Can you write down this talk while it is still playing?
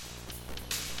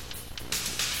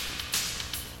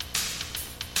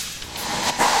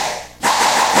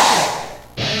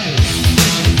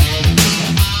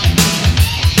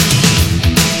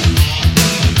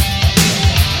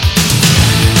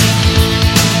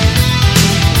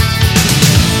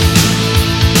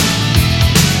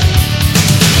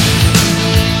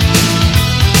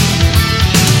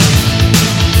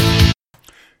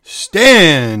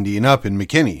Waking Up in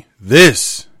McKinney.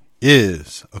 This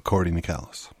is According to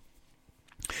Callus.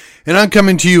 And I'm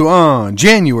coming to you on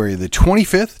January the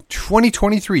 25th,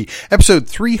 2023, episode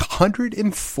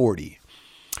 340.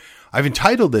 I've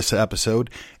entitled this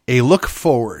episode, A Look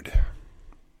Forward.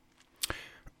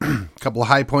 A couple of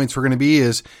high points we're going to be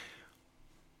is,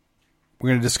 we're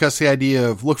going to discuss the idea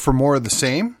of look for more of the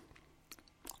same,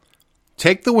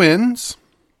 take the wins,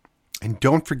 and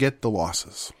don't forget the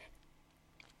losses.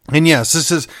 And yes,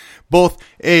 this is both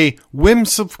a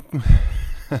winsome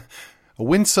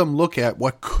look at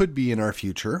what could be in our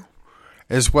future,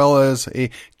 as well as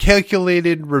a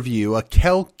calculated review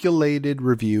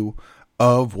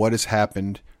of what has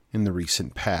happened in the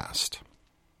recent past.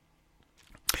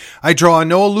 I draw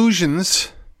no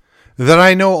illusions that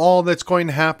I know all that's going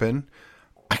to happen.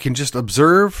 I can just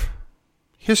observe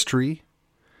history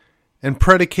and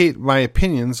predicate my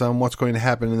opinions on what's going to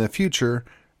happen in the future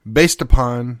based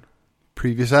upon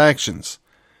previous actions.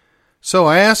 So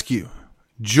I ask you,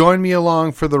 join me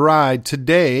along for the ride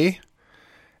today.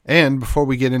 And before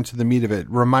we get into the meat of it,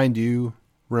 remind you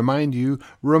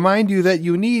that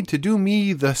you need to do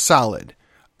me the solid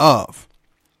of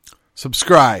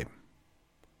subscribe,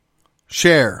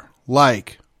 share,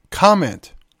 like,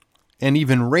 comment, and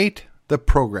even rate the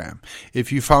program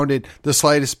if you found it the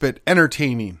slightest bit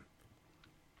entertaining,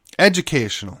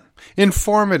 educational,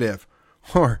 informative,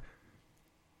 or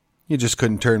you just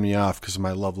couldn't turn me off because of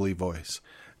my lovely voice.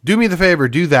 Do me the favor,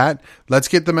 do that. Let's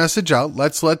get the message out.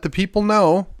 Let's let the people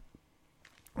know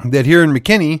that here in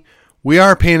McKinney, we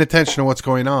are paying attention to what's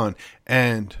going on,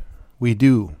 and we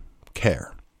do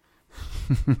care.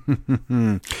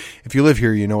 If you live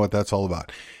here, you know what that's all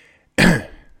about.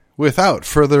 Without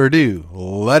further ado,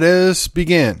 let us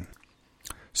begin.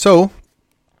 So,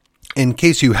 in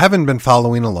case you haven't been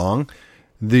following along,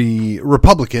 the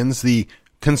Republicans, the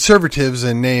conservatives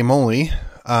in name only,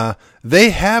 they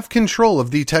have control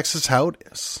of the Texas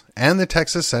House and the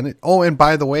Texas Senate. Oh, and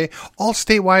by the way, all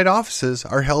statewide offices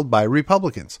are held by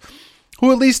Republicans,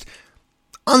 who at least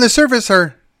on the surface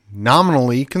are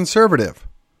nominally conservative.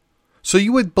 So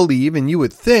you would believe and you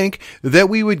would think that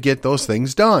we would get those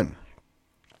things done.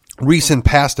 Recent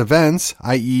past events,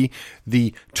 i.e.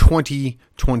 the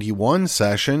 2021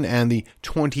 session and the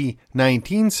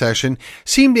 2019 session,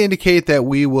 seem to indicate that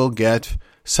we will get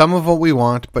some of what we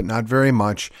want, but not very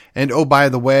much. And oh, by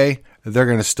the way, they're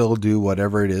going to still do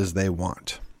whatever it is they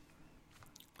want.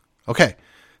 Okay,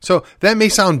 so that may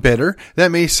sound bitter.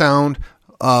 That may sound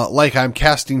like I'm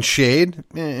casting shade,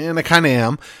 and I kind of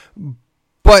am.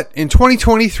 But in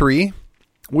 2023,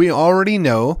 we already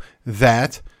know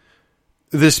that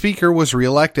the speaker was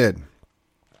reelected.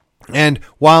 And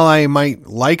while I might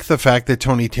like the fact that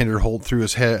Tony Tinderholt threw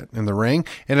his hat in the ring,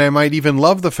 and I might even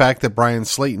love the fact that Brian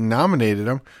Slayton nominated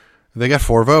him, they got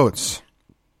 4 votes.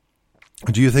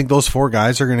 Do you think those 4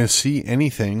 guys are going to see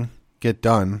anything get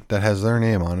done that has their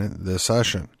name on it this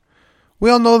session? We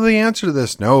all know the answer to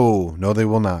this. No, they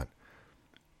will not.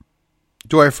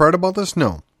 Do I fret about this?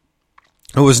 No.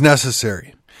 It was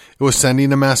necessary. It was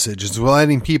sending a message. It's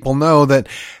letting people know that,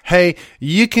 hey,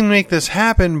 you can make this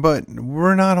happen, but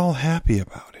we're not all happy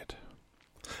about it.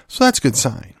 So that's a good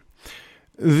sign.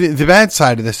 The bad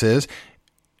side of this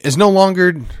is no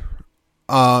longer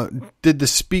did the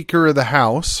Speaker of the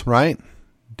House, right,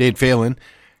 Dade Phelan,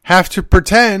 have to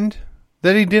pretend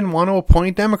that he didn't want to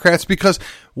appoint Democrats, because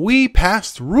we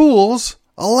passed rules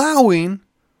allowing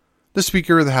the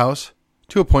Speaker of the House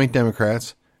to appoint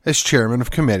Democrats as chairman of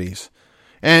committees.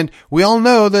 And we all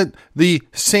know that the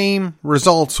same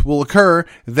results will occur.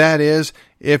 That is,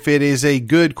 if it is a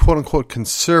good quote-unquote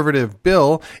conservative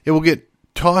bill, it will get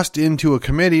tossed into a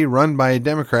committee run by a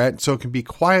Democrat so it can be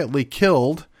quietly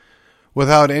killed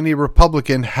without any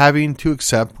Republican having to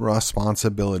accept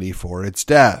responsibility for its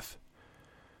death.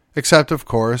 Except, of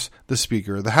course, the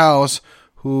Speaker of the House,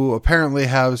 who apparently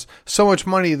has so much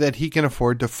money that he can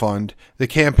afford to fund the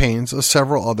campaigns of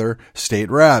several other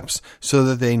state reps so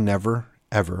that they never,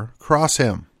 ever cross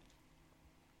him.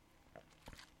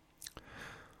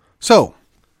 So,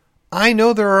 I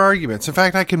know there are arguments. In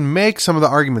fact, I can make some of the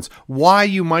arguments why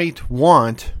you might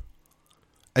want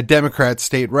a Democrat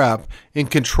state rep in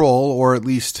control, or at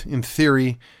least in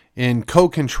theory, in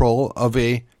co-control of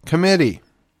a committee.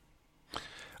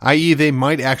 I.e., they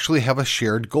might actually have a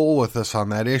shared goal with us on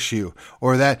that issue,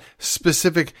 or that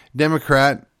specific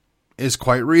Democrat is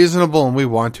quite reasonable and we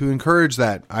want to encourage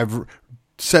that. I've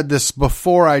said this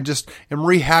before, I just am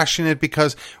rehashing it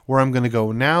because where I'm going to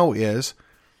go now is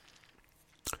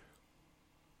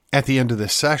at the end of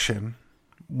this session,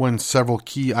 when several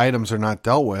key items are not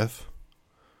dealt with,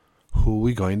 who are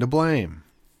we going to blame?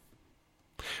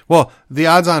 Well, the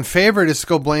odds-on favorite is to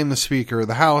go blame the Speaker of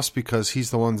the House because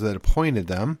he's the ones that appointed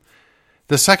them.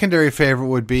 The secondary favorite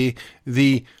would be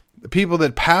the people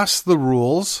that passed the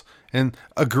rules and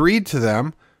agreed to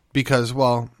them because,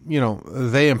 well,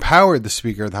 they empowered the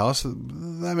Speaker of the House.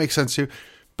 That makes sense too.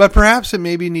 But perhaps it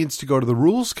maybe needs to go to the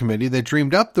Rules Committee that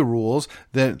dreamed up the rules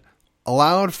that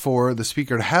allowed for the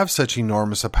Speaker to have such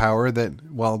enormous a power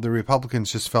that, well, the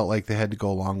Republicans just felt like they had to go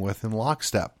along with in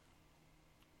lockstep.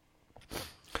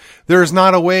 There is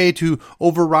not a way to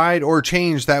override or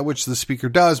change that which the Speaker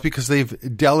does because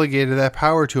they've delegated that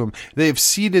power to him. They've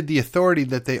ceded the authority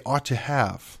that they ought to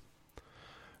have.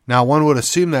 Now, one would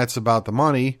assume that's about the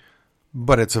money,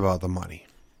 but it's about the money.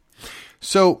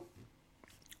 So,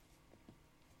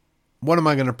 what am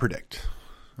I going to predict?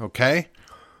 Okay.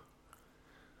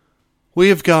 We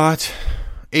have got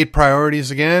 8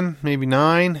 priorities again, maybe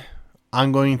 9.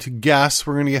 I'm going to guess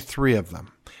we're going to get 3 of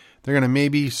them. They're going to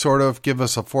maybe sort of give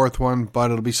us a 4th one, but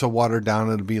it'll be so watered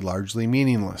down it'll be largely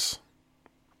meaningless.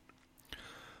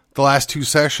 The last 2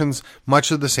 sessions, much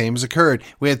of the same has occurred.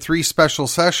 We had 3 special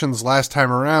sessions last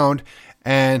time around,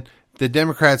 and the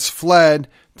Democrats fled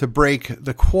to break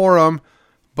the quorum,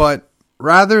 but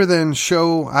rather than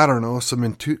show,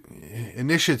 some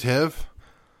initiative,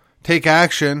 take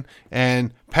action,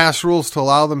 and pass rules to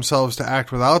allow themselves to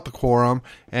act without the quorum,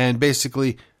 and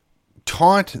basically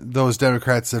taunt those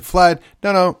Democrats that fled.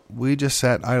 No, we just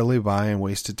sat idly by and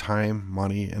wasted time,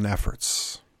 money, and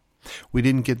efforts. We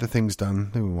didn't get the things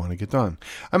done that we want to get done.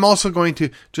 I'm also going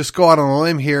to just go out on a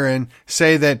limb here and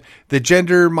say that the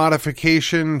gender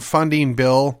modification funding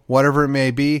bill, whatever it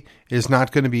may be, is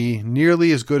not going to be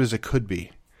nearly as good as it could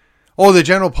be. Oh, the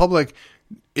general public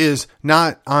is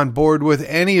not on board with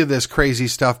any of this crazy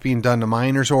stuff being done to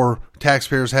minors or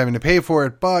taxpayers having to pay for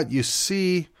it, but you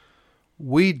see,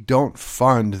 we don't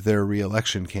fund their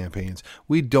re-election campaigns.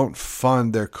 We don't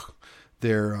fund their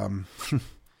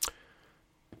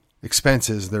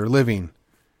expenses, their living.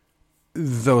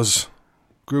 Those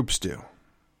groups do.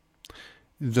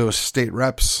 Those state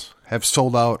reps have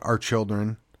sold out our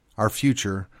children, our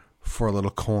future, for a little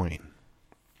coin.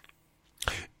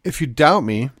 If you doubt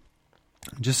me,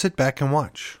 just sit back and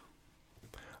watch.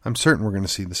 I'm certain we're going to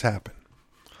see this happen.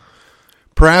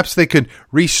 Perhaps they could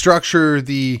restructure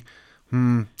the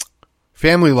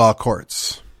family law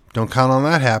courts. Don't count on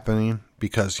that happening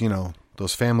because,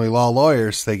 those family law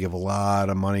lawyers, they give a lot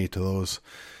of money to those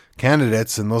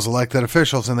candidates and those elected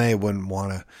officials, and they wouldn't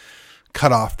want to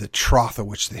cut off the trough of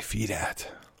which they feed at.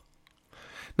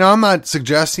 Now, I'm not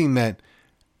suggesting that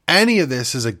any of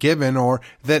this is a given or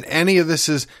that any of this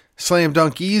is slam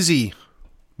dunk easy.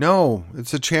 No,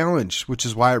 it's a challenge, which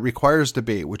is why it requires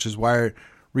debate, which is why it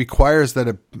requires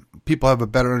that people have a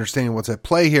better understanding of what's at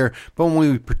play here. But when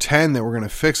we pretend that we're going to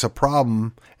fix a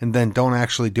problem and then don't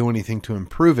actually do anything to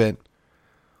improve it,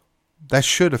 that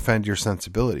should offend your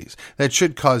sensibilities. That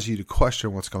should cause you to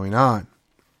question what's going on.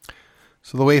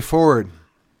 So the way forward.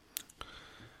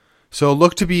 So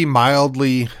look to be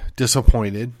mildly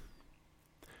disappointed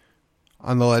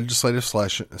on the legislative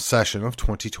session of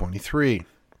 2023.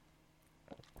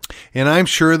 And I'm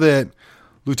sure that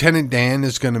Lieutenant Dan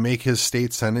is going to make his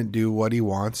state senate do what he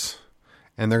wants,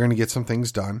 and they're going to get some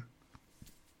things done.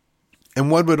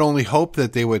 And one would only hope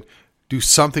that they would do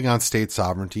something on state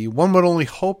sovereignty. One would only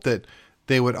hope that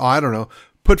they would,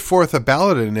 put forth a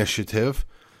ballot initiative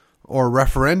or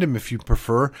referendum, if you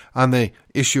prefer, on the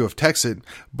issue of Texas.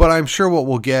 But I'm sure what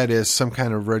we'll get is some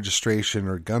kind of registration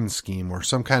or gun scheme or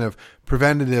some kind of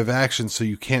preventative action so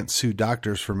you can't sue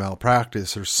doctors for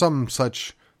malpractice or some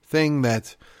such thing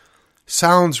that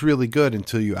sounds really good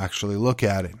until you actually look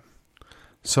at it.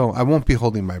 So I won't be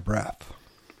holding my breath.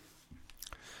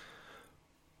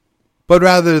 But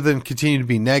rather than continue to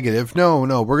be negative, no,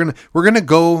 we're gonna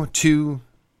go to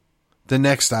the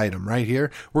next item right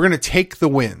here. We're gonna take the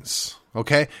wins.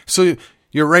 Okay, so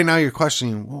you're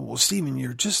questioning, well, Stephen,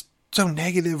 you're just so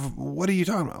negative. What are you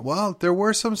talking about? Well, there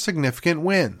were some significant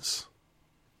wins.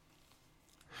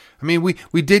 I mean,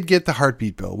 we did get the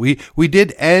heartbeat bill. We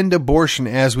did end abortion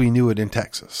as we knew it in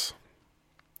Texas.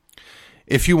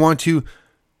 If you want to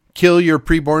kill your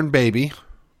preborn baby,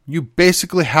 you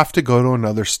basically have to go to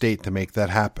another state to make that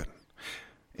happen.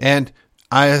 And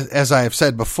as I have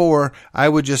said before, I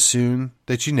would just assume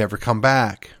that you never come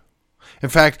back. In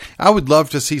fact, I would love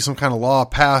to see some kind of law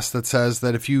passed that says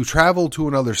that if you travel to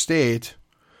another state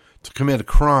to commit a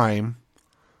crime,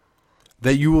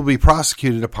 that you will be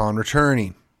prosecuted upon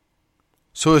returning,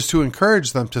 so as to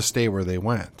encourage them to stay where they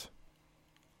went.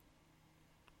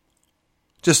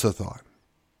 Just a thought.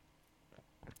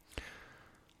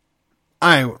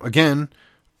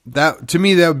 To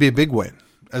me, that would be a big win,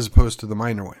 as opposed to the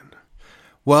minor win.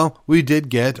 Well, we did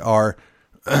get our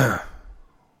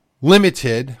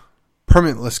limited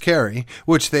permitless carry,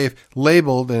 which they've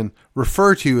labeled and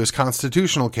refer to as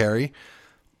constitutional carry.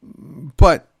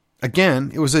 But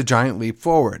again, it was a giant leap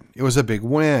forward. It was a big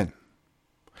win.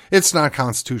 It's not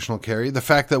constitutional carry. The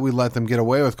fact that we let them get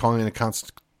away with calling it a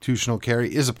constitutional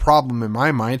carry is a problem in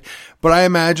my mind. But I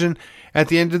imagine at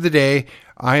the end of the day,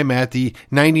 I am at the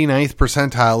 99th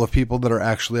percentile of people that are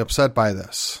actually upset by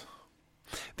this.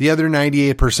 The other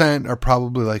 98% are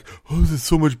probably like, oh, this is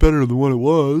so much better than what it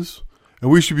was, and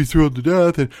we should be thrilled to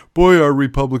death, and boy, our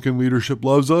Republican leadership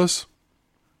loves us.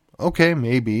 Okay,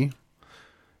 maybe.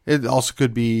 It also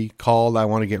could be called, I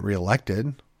want to get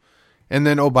reelected. And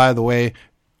then, oh, by the way,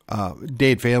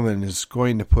 Dade Phelan is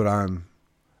going to put on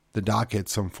the docket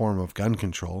some form of gun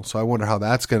control, so I wonder how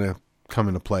that's going to come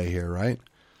into play here, right?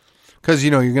 Because,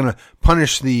 you're going to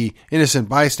punish the innocent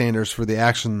bystanders for the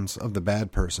actions of the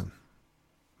bad person.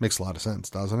 Makes a lot of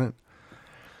sense, doesn't it?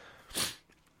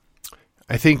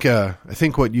 I think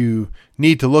what you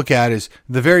need to look at is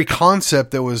the very concept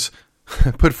that was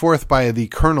put forth by the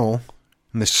Colonel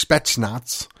and the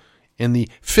Spetsnaz in the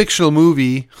fictional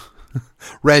movie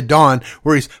Red Dawn,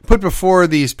 where he's put before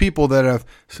these people that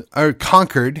are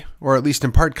conquered, or at least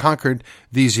in part conquered,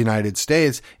 these United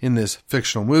States in this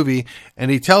fictional movie, and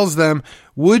he tells them,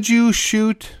 would you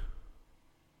shoot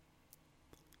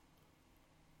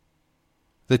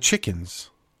the chickens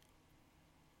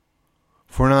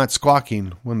for not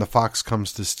squawking when the fox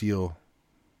comes to steal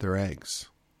their eggs?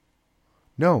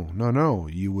 No,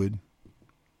 you would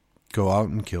go out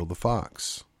and kill the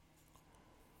fox.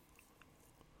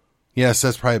 Yes,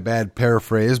 that's probably a bad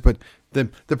paraphrase, but the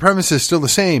premise is still the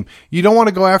same. You don't want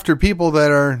to go after people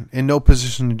that are in no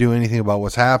position to do anything about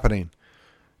what's happening.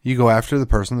 You go after the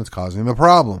person that's causing the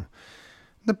problem.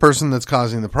 The person that's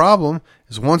causing the problem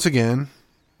is, once again,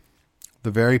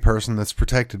 the very person that's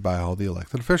protected by all the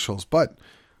elected officials. But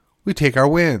we take our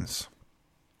wins.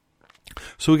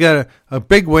 So we got a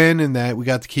big win in that we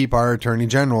got to keep our Attorney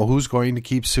General, who's going to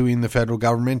keep suing the federal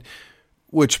government,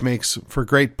 which makes for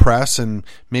great press and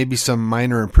maybe some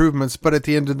minor improvements. But at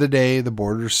the end of the day, the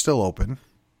border's still open.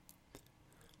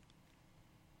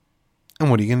 And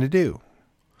what are you going to do?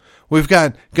 We've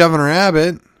got Governor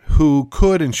Abbott, who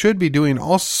could and should be doing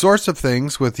all sorts of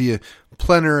things with the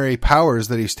plenary powers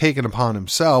that he's taken upon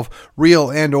himself, real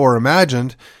and or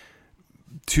imagined,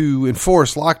 to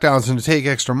enforce lockdowns and to take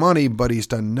extra money, but he's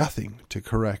done nothing to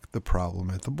correct the problem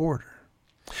at the border.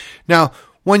 Now,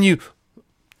 when you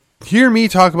hear me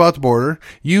talk about the border,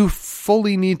 you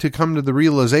fully need to come to the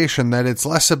realization that it's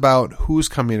less about who's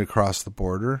coming across the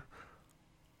border,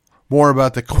 more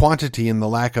about the quantity and the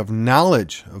lack of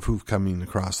knowledge of who's coming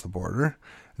across the border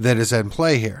that is at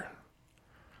play here.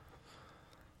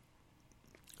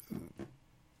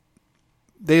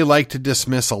 They like to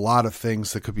dismiss a lot of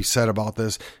things that could be said about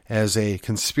this as a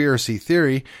conspiracy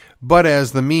theory, but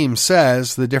as the meme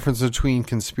says, the difference between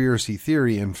conspiracy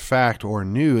theory and fact or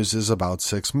news is about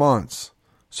 6 months.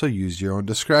 So use your own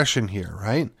discretion here,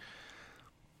 right?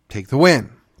 Take the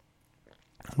win.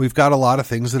 We've got a lot of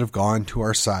things that have gone to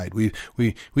our side.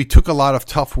 We took a lot of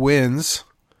tough wins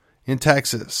in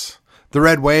Texas. The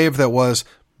red wave that was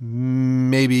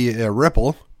maybe a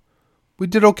ripple. We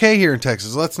did okay here in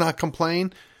Texas. Let's not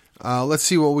complain. Let's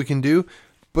see what we can do.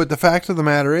 But the fact of the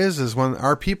matter is when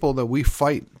our people that we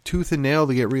fight tooth and nail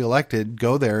to get reelected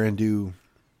go there and do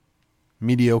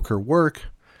mediocre work,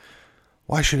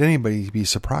 why should anybody be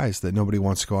surprised that nobody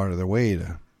wants to go out of their way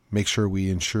to make sure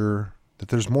we ensure that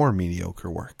there's more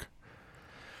mediocre work?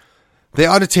 They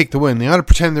ought to take the win. They ought to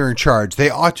pretend they're in charge.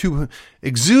 They ought to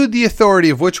exude the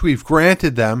authority of which we've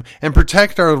granted them and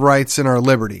protect our rights and our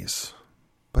liberties.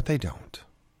 But they don't,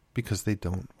 because they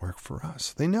don't work for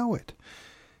us. They know it.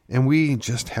 And we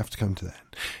just have to come to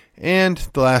that. And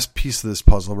the last piece of this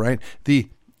puzzle, right? The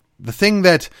thing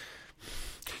that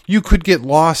you could get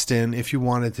lost in if you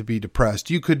wanted to be depressed,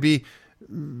 you could be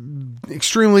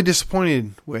extremely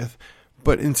disappointed with,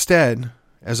 but instead,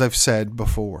 as I've said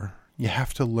before, you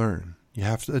have to learn. You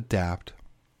have to adapt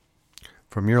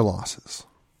from your losses.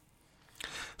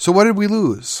 So what did we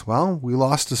lose? Well, we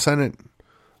lost a Senate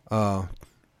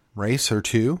race or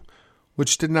two,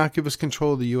 which did not give us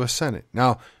control of the U.S. Senate.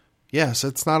 Now, yes,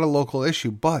 it's not a local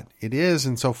issue, but it is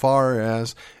insofar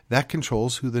as that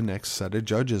controls who the next set of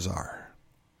judges are.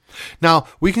 Now,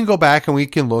 we can go back and we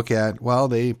can look at, well,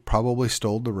 they probably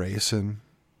stole the race in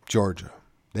Georgia.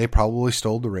 They probably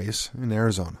stole the race in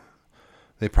Arizona.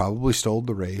 They probably stole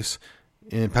the race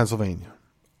in Pennsylvania.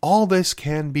 All this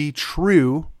can be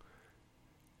true,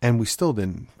 and we still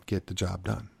didn't get the job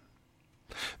done.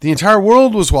 The entire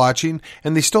world was watching,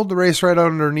 and they stole the race right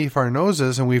underneath our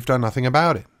noses, and we've done nothing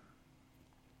about it.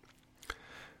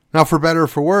 Now, for better or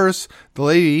for worse, the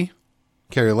lady,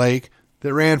 Kari Lake,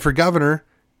 that ran for governor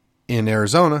in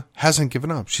Arizona hasn't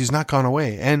given up. She's not gone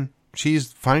away, and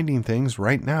she's finding things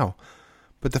right now.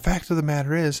 But the fact of the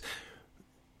matter is,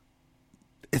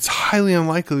 it's highly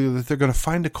unlikely that they're going to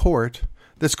find a court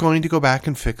that's going to go back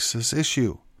and fix this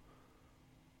issue.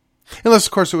 Unless,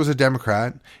 of course, it was a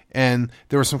Democrat and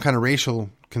there was some kind of racial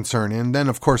concern. And then,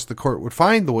 of course, the court would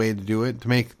find the way to do it, to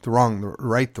make the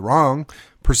wrong,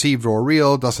 perceived or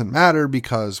real, doesn't matter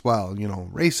because, well,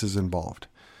 race is involved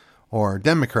or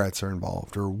Democrats are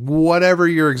involved or whatever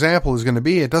your example is going to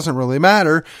be. It doesn't really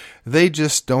matter. They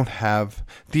just don't have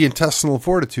the intestinal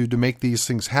fortitude to make these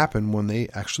things happen when they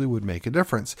actually would make a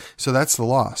difference. So that's the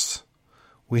loss.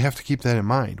 We have to keep that in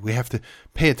mind. We have to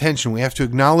pay attention. We have to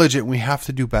acknowledge it. And we have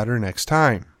to do better next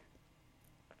time.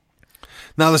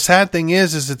 Now, the sad thing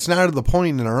is it's now to the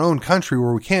point in our own country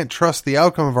where we can't trust the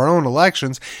outcome of our own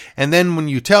elections. And then when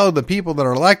you tell the people that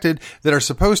are elected that are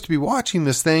supposed to be watching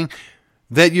this thing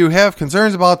that you have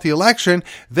concerns about the election,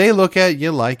 they look at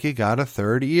you like you got a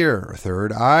third ear, a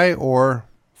third eye, or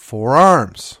 4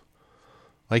 arms.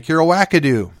 Like you're a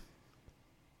wackadoo.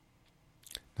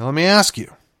 Now, let me ask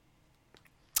you.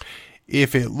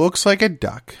 If it looks like a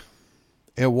duck,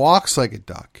 it walks like a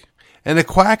duck, and it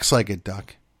quacks like a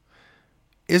duck,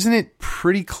 isn't it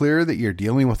pretty clear that you're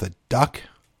dealing with a duck?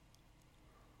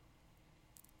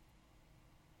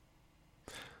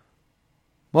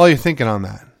 While you're thinking on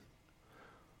that,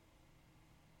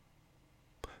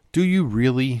 do you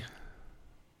really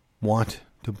want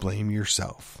to blame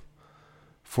yourself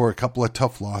for a couple of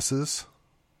tough losses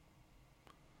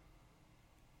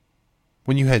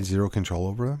when you had zero control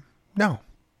over them? No.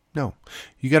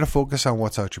 You got to focus on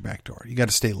what's out your back door. You got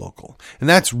to stay local. And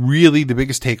that's really the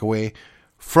biggest takeaway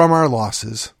from our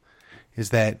losses is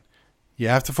that you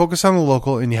have to focus on the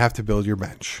local and you have to build your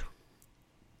bench.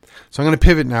 So I'm going to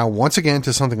pivot now once again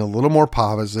to something a little more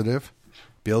positive.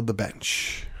 Build the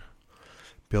bench.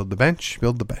 Build the bench.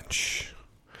 Build the bench.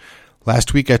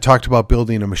 Last week I talked about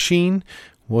building a machine.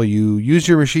 Well, you use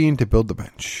your machine to build the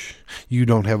bench. You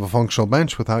don't have a functional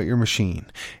bench without your machine.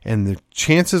 And the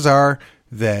chances are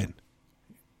that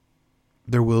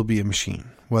there will be a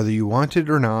machine. Whether you want it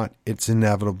or not, it's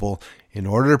inevitable. In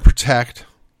order to protect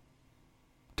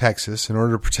Texas, in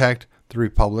order to protect the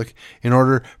Republic, in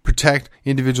order to protect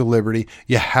individual liberty,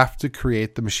 you have to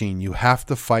create the machine. You have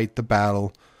to fight the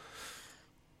battle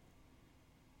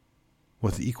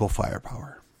with equal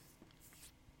firepower.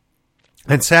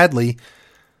 And sadly,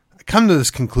 I come to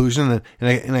this conclusion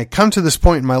and I come to this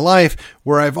point in my life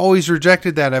where I've always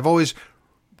rejected that. I've always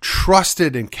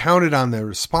trusted and counted on the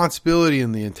responsibility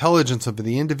and the intelligence of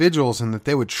the individuals and that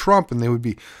they would trump and they would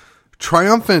be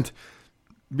triumphant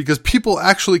because people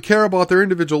actually care about their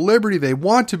individual liberty. They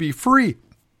want to be free.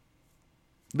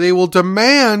 They will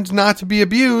demand not to be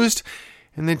abused.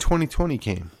 And then 2020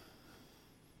 came.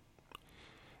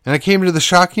 And I came to the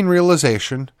shocking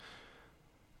realization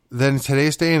that in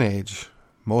today's day and age,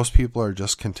 most people are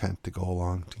just content to go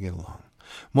along to get along.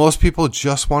 Most people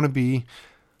just want to be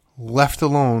left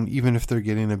alone even if they're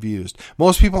getting abused.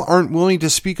 Most people aren't willing to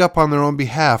speak up on their own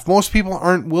behalf. Most people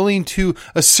aren't willing to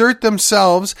assert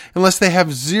themselves unless they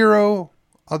have zero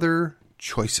other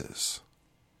choices.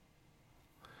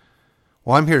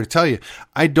 Well, I'm here to tell you,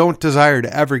 I don't desire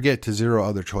to ever get to zero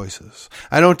other choices.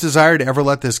 I don't desire to ever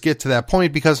let this get to that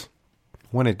point because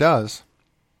when it does,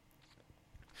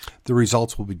 the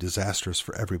results will be disastrous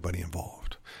for everybody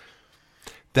involved.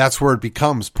 That's where it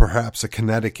becomes perhaps a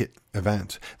kinetic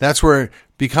event. That's where it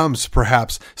becomes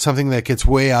perhaps something that gets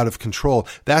way out of control.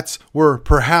 That's where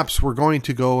perhaps we're going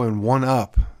to go and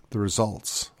one-up the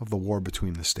results of the war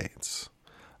between the states.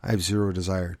 I have zero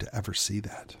desire to ever see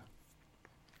that.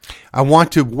 I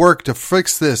want to work to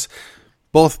fix this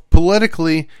both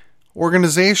politically,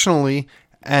 organizationally,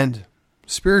 and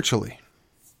spiritually.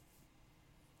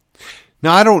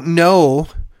 Now, I don't know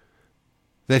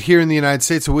that here in the United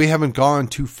States we haven't gone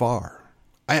too far.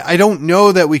 I don't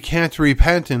know that we can't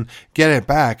repent and get it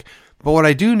back. But what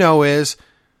I do know is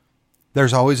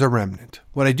there's always a remnant.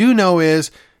 What I do know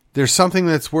is there's something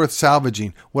that's worth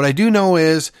salvaging. What I do know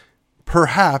is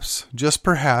perhaps, just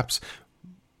perhaps,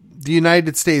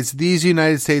 these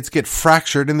United States get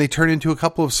fractured and they turn into a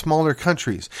couple of smaller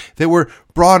countries that were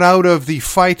brought out of the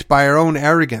fight by our own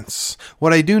arrogance.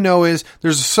 What I do know is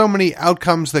there's so many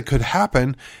outcomes that could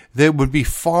happen that would be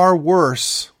far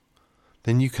worse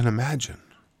than you can imagine.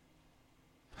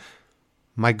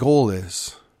 My goal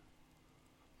is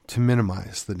to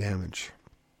minimize the damage.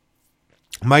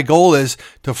 My goal is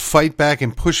to fight back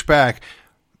and push back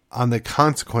on the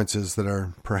consequences that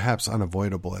are perhaps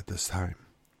unavoidable at this time.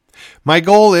 My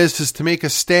goal is to make a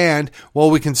stand while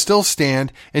we can still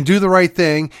stand and do the right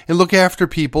thing and look after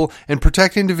people and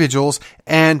protect individuals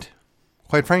and,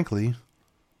 quite frankly,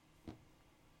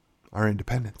 our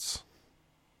independence.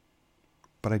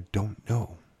 But I don't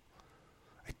know.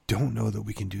 I don't know that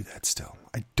we can do that still.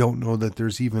 I don't know that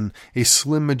there's even a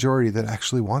slim majority that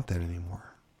actually want that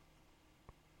anymore.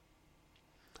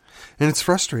 And it's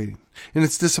frustrating and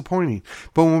it's disappointing.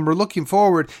 But when we're looking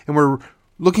forward and we're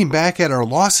looking back at our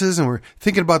losses and we're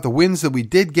thinking about the wins that we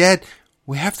did get,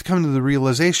 we have to come to the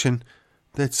realization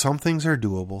that some things are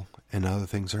doable and other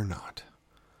things are not.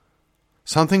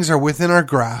 Some things are within our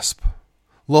grasp,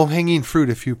 low-hanging fruit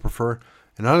if you prefer,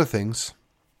 and other things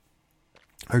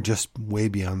are just way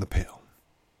beyond the pale.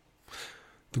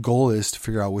 The goal is to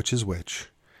figure out which is which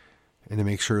and to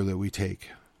make sure that we take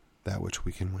that which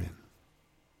we can win.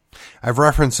 I've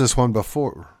referenced this one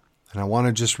before, and I want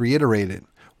to just reiterate it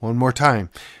one more time.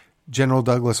 General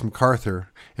Douglas MacArthur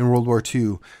in World War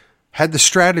II had the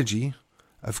strategy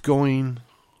of going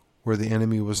where the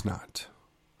enemy was not,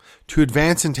 to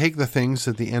advance and take the things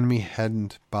that the enemy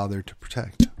hadn't bothered to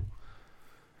protect.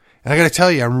 And I got to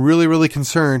tell you, I'm really, really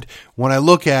concerned when I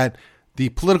look at the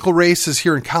political races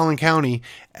here in Collin County,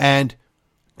 and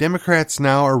Democrats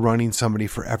now are running somebody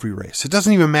for every race. It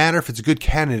doesn't even matter if it's a good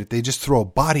candidate. They just throw a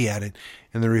body at it,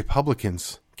 and the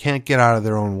Republicans can't get out of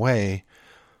their own way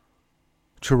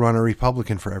to run a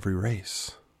Republican for every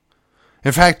race.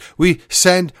 In fact, we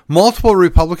send multiple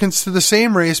Republicans to the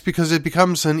same race because it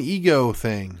becomes an ego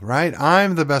thing, right?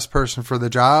 I'm the best person for the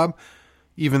job,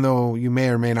 even though you may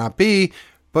or may not be.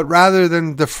 But rather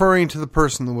than deferring to the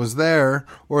person that was there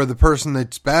or the person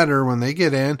that's better when they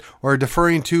get in, or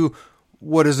deferring to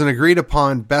what is an agreed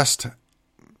upon best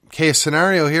case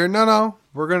scenario here, no,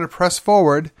 we're going to press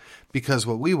forward because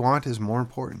what we want is more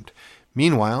important.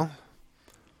 Meanwhile,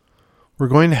 we're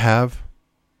going to have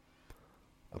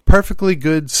a perfectly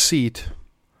good seat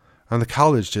on the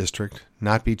college district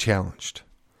not be challenged.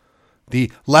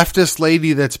 The leftist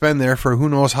lady that's been there for who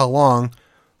knows how long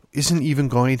isn't even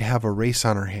going to have a race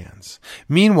on her hands.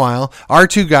 Meanwhile, our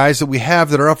two guys that we have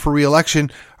that are up for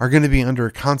re-election are going to be under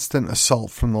a constant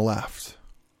assault from the left.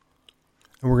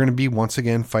 And we're going to be once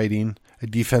again fighting a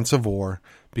defensive war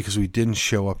because we didn't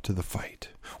show up to the fight.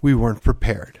 We weren't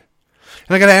prepared.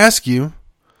 And I got to ask you,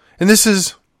 and this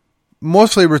is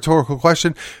mostly a rhetorical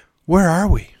question, where are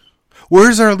we?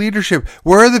 Where's our leadership?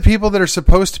 Where are the people that are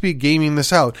supposed to be gaming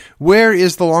this out? Where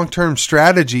is the long-term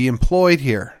strategy employed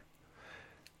here?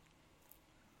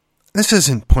 This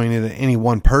isn't pointed at any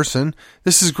one person.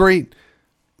 This is great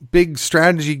big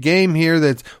strategy game here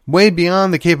that's way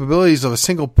beyond the capabilities of a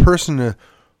single person to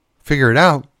figure it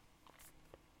out.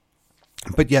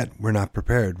 But yet, we're not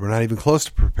prepared. We're not even close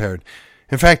to prepared.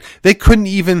 In fact, they couldn't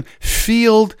even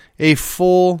field a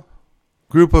full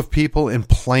group of people in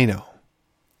Plano.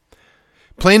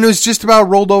 Plano's just about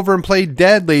rolled over and played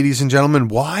dead, ladies and gentlemen.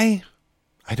 Why?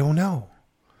 I don't know.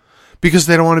 Because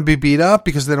they don't want to be beat up,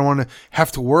 because they don't want to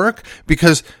have to work,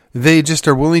 because they just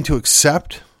are willing to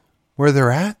accept where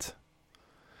they're at.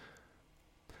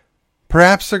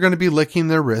 Perhaps they're going to be licking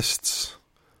their wrists,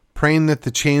 praying that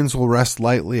the chains will rest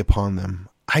lightly upon them.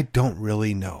 I don't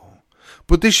really know.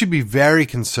 But this should be very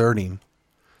concerning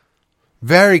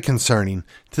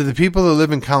to the people that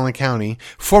live in Collin County,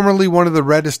 formerly one of the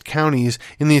reddest counties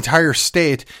in the entire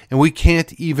state, and we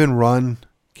can't even run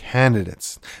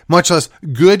candidates, much less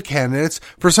good candidates,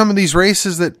 for some of these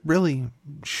races that really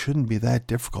shouldn't be that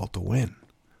difficult to win.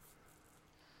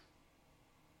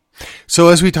 So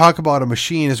as we talk about a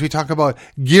machine, as we talk about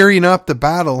gearing up the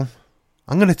battle,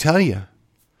 I'm going to tell you,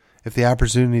 if the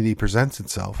opportunity presents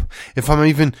itself, if I'm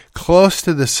even close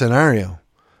to this scenario,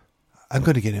 I'm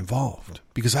going to get involved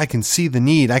because I can see the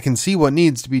need. I can see what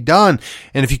needs to be done.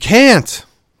 And if you can't,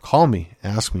 call me,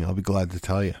 ask me. I'll be glad to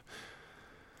tell you.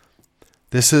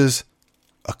 This is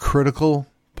a critical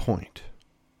point.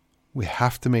 We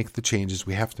have to make the changes.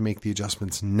 We have to make the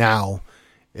adjustments now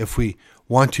if we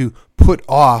want to put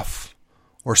off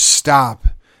or stop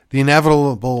the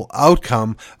inevitable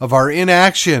outcome of our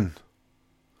inaction,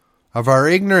 of our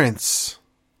ignorance,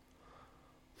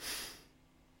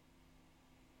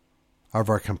 of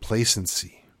our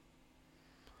complacency.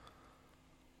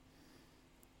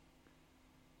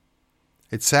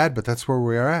 It's sad, but that's where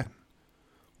we are at.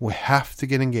 We have to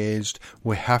get engaged.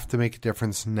 We have to make a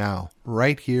difference now,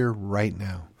 right here, right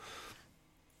now.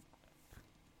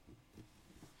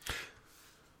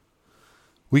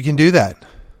 We can do that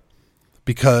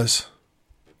because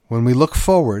when we look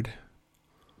forward,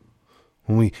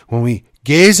 when we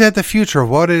gaze at the future of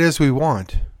what it is we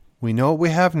want, we know what we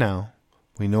have now.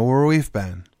 We know where we've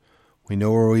been. We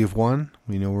know where we've won.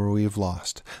 We know where we've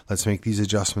lost. Let's make these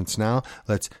adjustments now.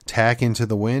 Let's tack into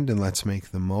the wind and let's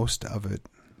make the most of it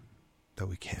that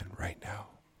we can right now.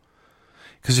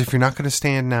 Because if you're not going to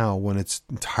stand now when it's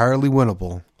entirely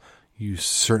winnable, you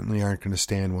certainly aren't going to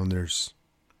stand when there's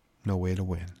no way to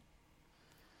win.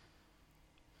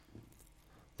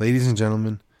 Ladies and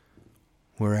gentlemen,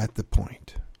 we're at the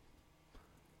point.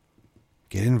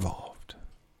 Get involved.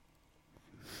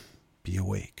 Be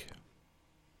awake.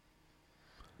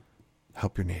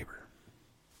 Help your neighbor.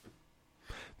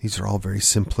 These are all very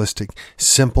simplistic,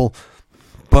 simple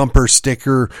bumper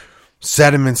sticker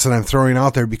sentiments that I'm throwing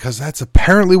out there because that's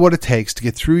apparently what it takes to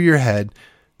get through your head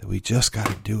that we just got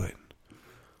to do it.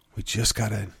 We just got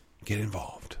to get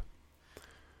involved.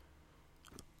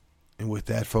 And with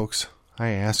that, folks, I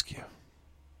ask you,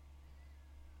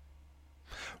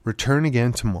 return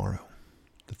again tomorrow,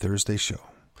 the Thursday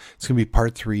show. It's going to be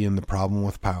part 3 in The Problem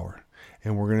with Power.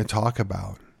 And we're going to talk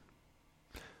about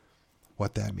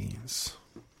what that means.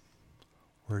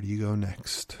 Where do you go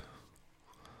next?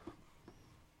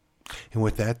 And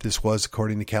with that, this was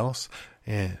According to Callus,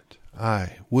 and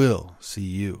I will see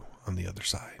you on the other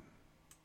side.